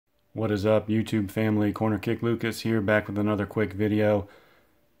What is up, YouTube family? Corner Kick Lucas here, back with another quick video.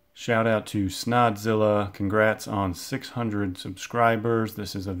 Shout out to Snodzilla. Congrats on 600 subscribers.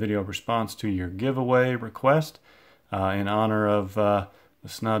 This is a video response to your giveaway request. In honor of the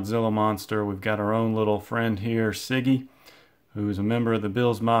Snodzilla monster, we've got our own little friend here, Siggy, who is a member of the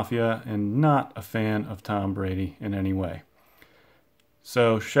Bills Mafia and not a fan of Tom Brady in any way.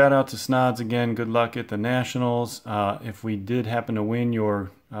 So shout out to Snods again. Good luck at the Nationals. If we did happen to win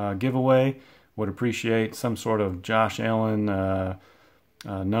your giveaway, would appreciate some sort of Josh Allen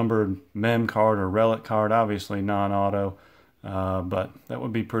numbered mem card or relic card. Obviously non-auto, but that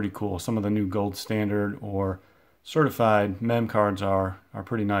would be pretty cool. Some of the new gold standard or certified mem cards are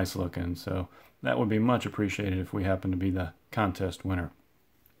pretty nice looking, so that would be much appreciated if we happen to be the contest winner.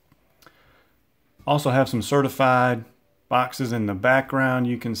 Also have some certified boxes in the background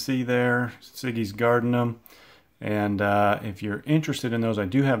you can see there. Siggy's guarding them, and if you're interested in those, I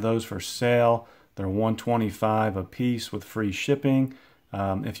do have those for sale. They're $125 a piece with free shipping.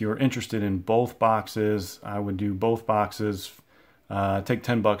 If you're interested in both boxes, I would do both boxes. Take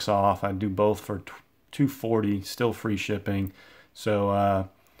 $10 off. I'd do both for $240, still free shipping. So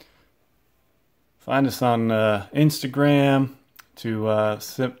find us on Instagram to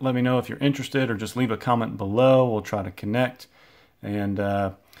let me know if you're interested, or just leave a comment below. We'll try to connect,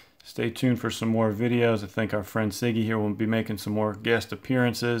 and stay tuned for some more videos. I think our friend Siggy here will be making some more guest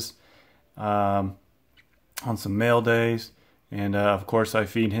appearances on some mail days, and of course I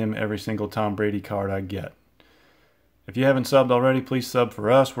feed him every single Tom Brady card I get. If you haven't subbed already, please sub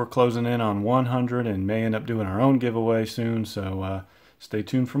for us. We're closing in on 100 and may end up doing our own giveaway soon, so stay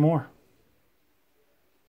tuned for more.